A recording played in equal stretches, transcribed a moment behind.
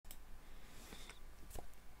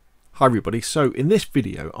Hi everybody, so in this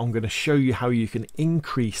video I'm going to show you how you can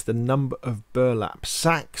increase the number of burlap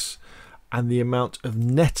sacks and the amount of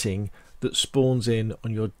netting that spawns in on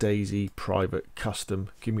your DayZ private custom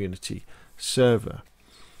community server.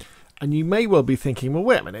 And you may well be thinking, well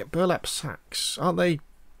wait a minute, burlap sacks, aren't they,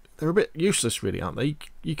 they're a bit useless really, aren't they?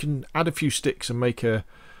 You can add a few sticks and make a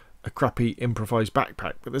crappy improvised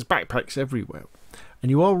backpack, but there's backpacks everywhere. And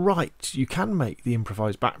you are right, you can make the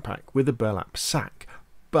improvised backpack with a burlap sack.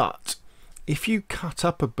 But if you cut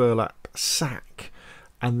up a burlap sack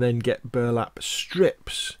and then get burlap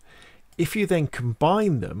strips, if you then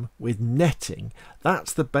combine them with netting,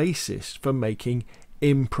 that's the basis for making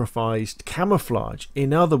improvised camouflage.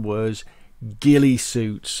 In other words, ghillie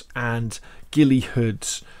suits and ghillie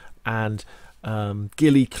hoods and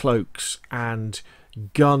ghillie cloaks and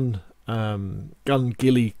gun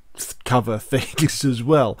ghillie cover things as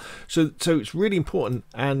well. So it's really important,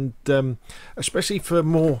 and especially for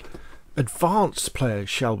more advanced players,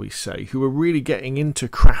 shall we say, who are really getting into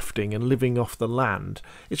crafting and living off the land.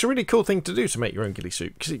 It's a really cool thing to do, to make your own ghillie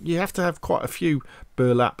suit, because you have to have quite a few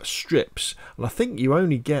burlap strips, and I think you may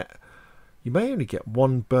only get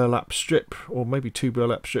one burlap strip or maybe two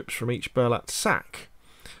burlap strips from each burlap sack.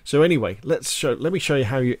 So anyway, let me show you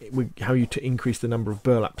how you to increase the number of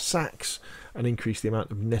burlap sacks and increase the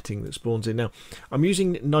amount of netting that spawns in. Now, I'm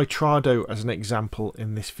using Nitrado as an example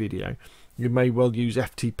in this video. You may well use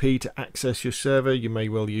FTP to access your server. You may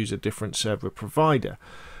well use a different server provider.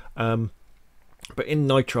 But in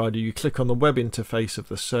Nitrado, you click on the web interface of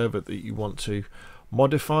the server that you want to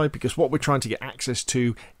modify, because what we're trying to get access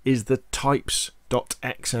to is the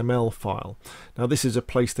types.xml file. Now, this is a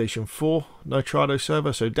PlayStation 4 Nitrado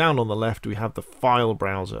server, so down on the left we have the file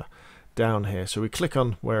browser down here. So we click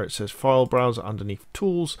on where it says file browser underneath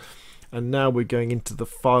tools, and now we're going into the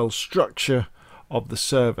file structure of the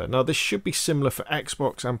server. Now, this should be similar for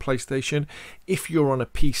Xbox and PlayStation. If you're on a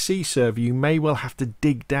PC server, you may well have to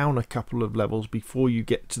dig down a couple of levels before you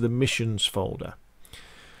get to the missions folder.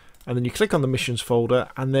 And then you click on the missions folder,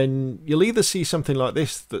 and then you'll either see something like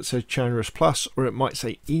this that says Generous Plus, or it might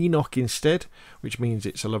say Enoch instead, which means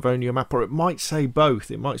it's a Livonia map, or it might say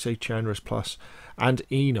both. It might say Generous Plus and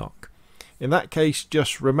Enoch. In that case,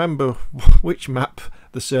 just remember which map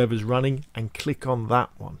the server's running and click on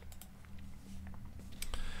that one.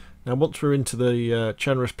 Now, once we're into the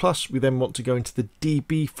Generous Plus, we then want to go into the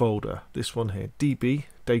DB folder, this one here, DB,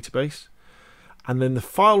 database. And then the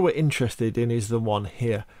file we're interested in is the one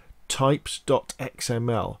here,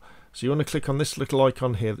 types.xml. So you want to click on this little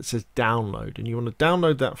icon here that says download, and you want to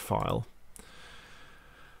download that file.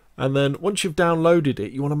 And then once you've downloaded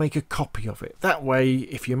it, you want to make a copy of it. That way,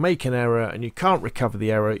 if you make an error and you can't recover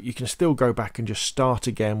the error, you can still go back and just start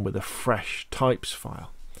again with a fresh types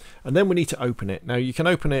file. And then we need to open it. Now, you can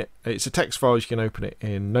open it, it's a text file, you can open it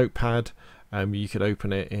in Notepad, you could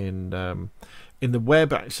open it in the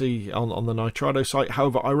web, actually, on the Nitrado site.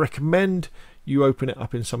 However, I recommend you open it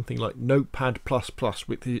up in something like Notepad++,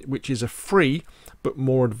 which is a free but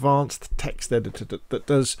more advanced text editor that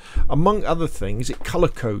does, among other things, it color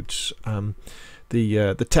codes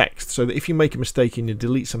the text, so that if you make a mistake and you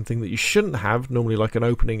delete something that you shouldn't have, normally like an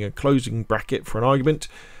opening and closing bracket for an argument,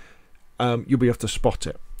 you'll be able to spot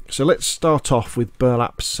it. So let's start off with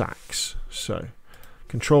burlap sacks. So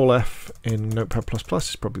Control F in Notepad++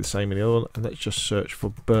 is probably the same in the other one, and let's just search for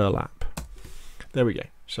burlap. There we go.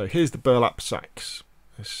 So here's the burlap sacks.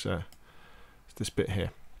 This bit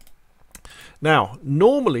here. Now,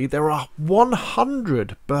 normally there are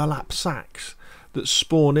 100 burlap sacks that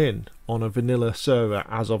spawn in on a vanilla server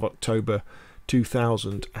as of October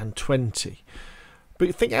 2020. But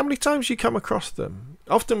you think how many times you come across them?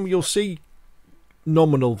 Often you'll see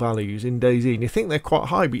nominal values in DayZ and you think they're quite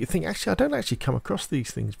high, but you think, actually, I don't actually come across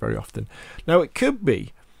these things very often. Now, it could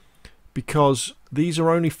be because these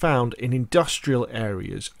are only found in industrial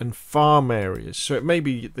areas and farm areas, so it may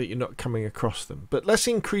be that you're not coming across them. But let's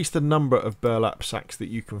increase the number of burlap sacks that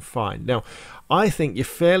you can find. Now, I think you're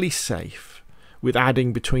fairly safe with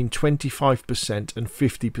adding between 25% and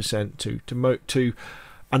 50% to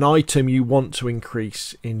an item you want to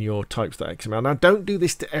increase in your types.xml. Now, don't do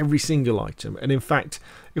this to every single item, and in fact,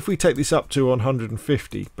 if we take this up to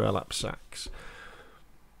 150 burlap sacks,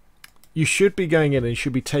 you should be going in and you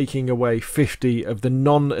should be taking away 50 of the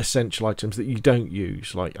non-essential items that you don't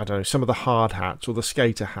use, like, I don't know, some of the hard hats or the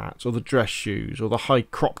skater hats or the dress shoes or the high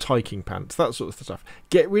cropped hiking pants, that sort of stuff.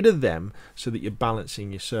 Get rid of them so that you're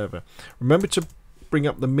balancing your server. Remember to bring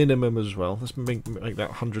up the minimum as well. Let's make that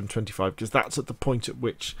 125, because that's at the point at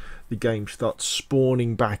which the game starts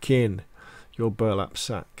spawning back in your burlap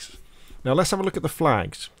sacks. Now let's have a look at the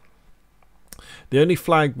flags. The only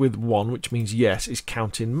flag with 1, which means yes, is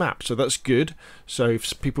counting map. So that's good. So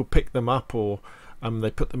if people pick them up, or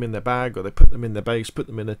they put them in their bag, or they put them in their base, put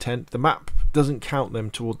them in a tent, the map doesn't count them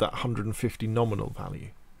toward that 150 nominal value.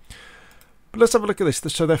 But let's have a look at this.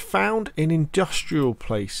 So they're found in industrial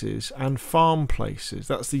places and farm places.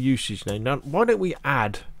 That's the usage name. Now, why don't we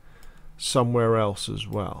add somewhere else as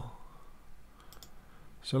well?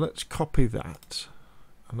 So let's copy that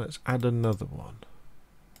and let's add another one.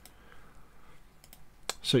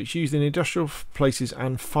 So it's used in industrial places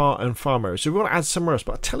and farm areas. So we want to add somewhere else.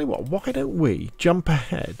 But I tell you what, why don't we jump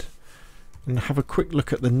ahead and have a quick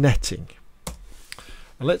look at the netting?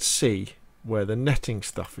 And let's see where the netting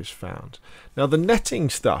stuff is found. Now the netting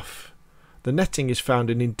is found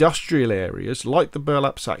in industrial areas like the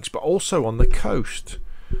burlap sacks, but also on the coast.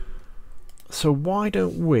 So why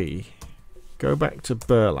don't we go back to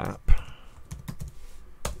burlap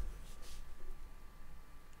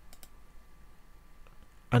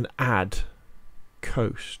and add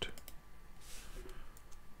coast,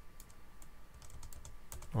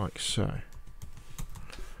 like so.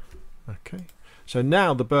 Okay, so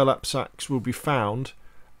now the burlap sacks will be found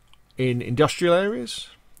in industrial areas,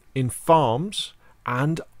 in farms,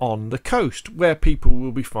 and on the coast, where people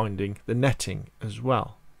will be finding the netting as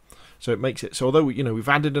well. So it makes it so, although we've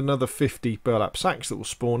added another 50 burlap sacks that will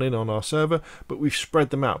spawn in on our server, but we've spread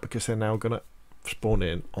them out because they're now going to spawn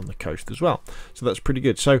in on the coast as well. So that's pretty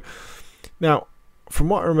good. So now, from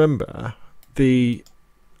what I remember, the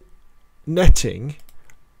netting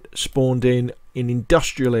spawned in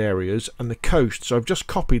industrial areas and the coast. So I've just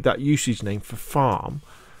copied that usage name for farm.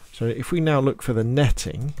 So if we now look for the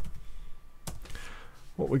netting,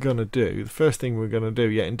 what we're going to do, the first thing we're going to do,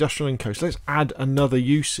 industrial and coast, let's add another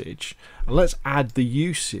usage, and let's add the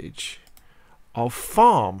usage of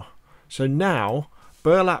farm. So now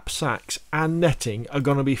burlap sacks and netting are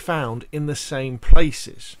going to be found in the same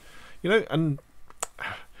places, and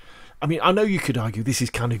I mean, I know you could argue this is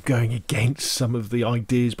kind of going against some of the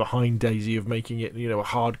ideas behind DayZ of making it, a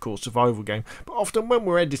hardcore survival game. But often when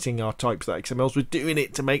we're editing our types.xmls, we're doing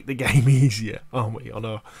it to make the game easier, aren't we?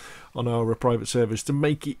 On our private servers, to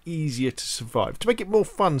make it easier to survive, to make it more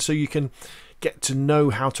fun, so you can get to know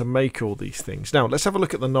how to make all these things. Now let's have a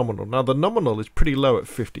look at the nominal. Now the nominal is pretty low at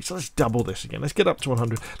 50, so let's double this again. Let's get up to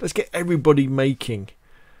 100. Let's get everybody making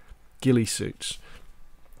ghillie suits,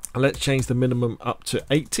 and let's change the minimum up to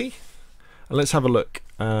 80. And let's have a look.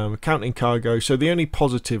 Counting cargo. So the only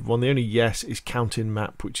positive one, the only yes, is counting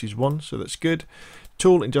map, which is 1. So that's good.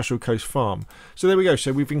 Tool, industrial coast, farm. So there we go.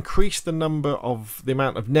 So we've increased the amount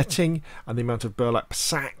of netting and the amount of burlap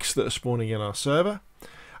sacks that are spawning in our server.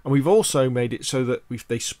 And we've also made it so that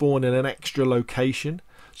they spawn in an extra location.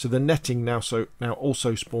 So the netting now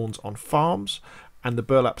also spawns on farms, and the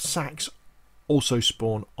burlap sacks also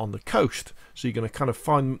spawn on the coast. So you're going to kind of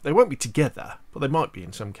find, they won't be together, but they might be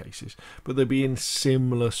in some cases, but they'll be in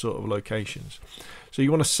similar sort of locations. So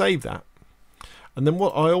you want to save that, and then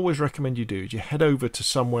what I always recommend you do is you head over to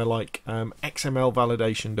somewhere like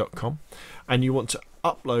xmlvalidation.com, and you want to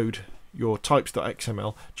upload your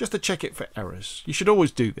types.xml just to check it for errors. You should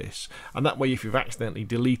always do this, and that way if you've accidentally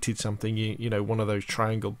deleted something, one of those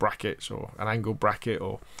triangle brackets or an angle bracket,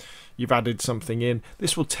 or you've added something in,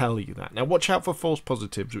 this will tell you that. Now watch out for false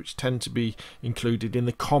positives, which tend to be included in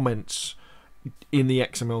the comments in the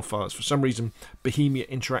XML files. For some reason Bohemia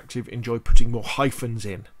Interactive enjoy putting more hyphens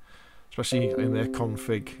in, especially in their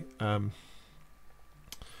config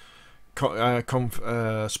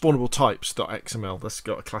spawnable types.xml. That's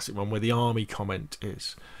got a classic one where the army comment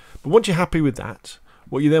is. But once you're happy with that,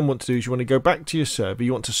 what you then want to do is you want to go back to your server,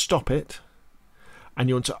 you want to stop it, and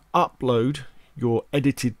you want to upload your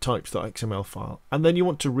edited types.xml file, and then you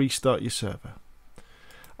want to restart your server,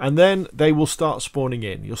 and then they will start spawning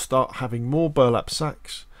in. You'll start having more burlap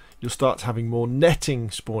sacks, you'll start having more netting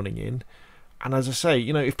spawning in, and as I say,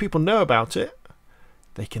 if people know about it,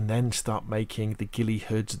 they can then start making the ghillie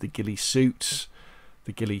hoods, the ghillie suits,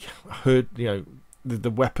 the ghillie hood, the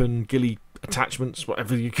weapon ghillie attachments,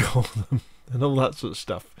 whatever you call them, and all that sort of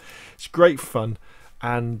stuff. It's great fun,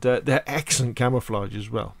 and they're excellent camouflage as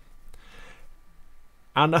well.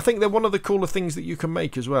 And I think they're one of the cooler things that you can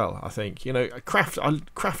make as well. I think,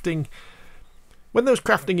 crafting. When there was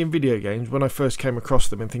crafting in video games, when I first came across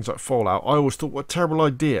them in things like Fallout, I always thought, what a terrible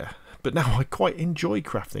idea. But now I quite enjoy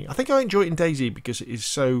crafting. I think I enjoy it in DayZ because it is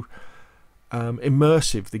so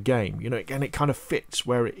immersive, the game. And it kind of fits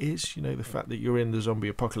where it is. The fact that you're in the zombie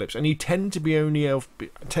apocalypse, and you tend to be only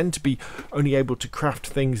able to craft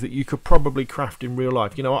things that you could probably craft in real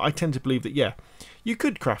life. I tend to believe that you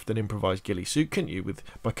could craft an improvised ghillie suit, couldn't you,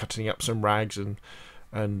 by cutting up some rags and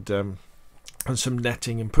and some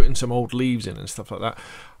netting and putting some old leaves in and stuff like that.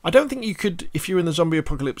 I don't think you could, if you're in the zombie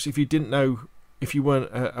apocalypse, if you didn't know, if you weren't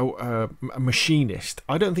a machinist,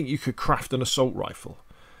 I don't think you could craft an assault rifle.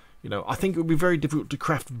 You know, I think it would be very difficult to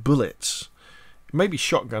craft bullets. Maybe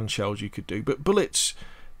shotgun shells you could do, but bullets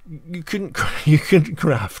you couldn't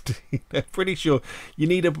craft. I'm pretty sure you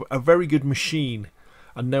need a very good machine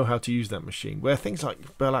and know how to use that machine. Where things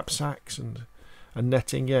like burlap sacks and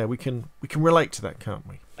netting, yeah, we can relate to that, can't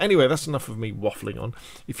we? Anyway, that's enough of me waffling on.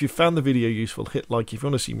 If you found the video useful, hit like. If you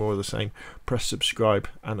want to see more of the same, press subscribe,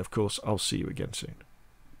 and of course I'll see you again soon.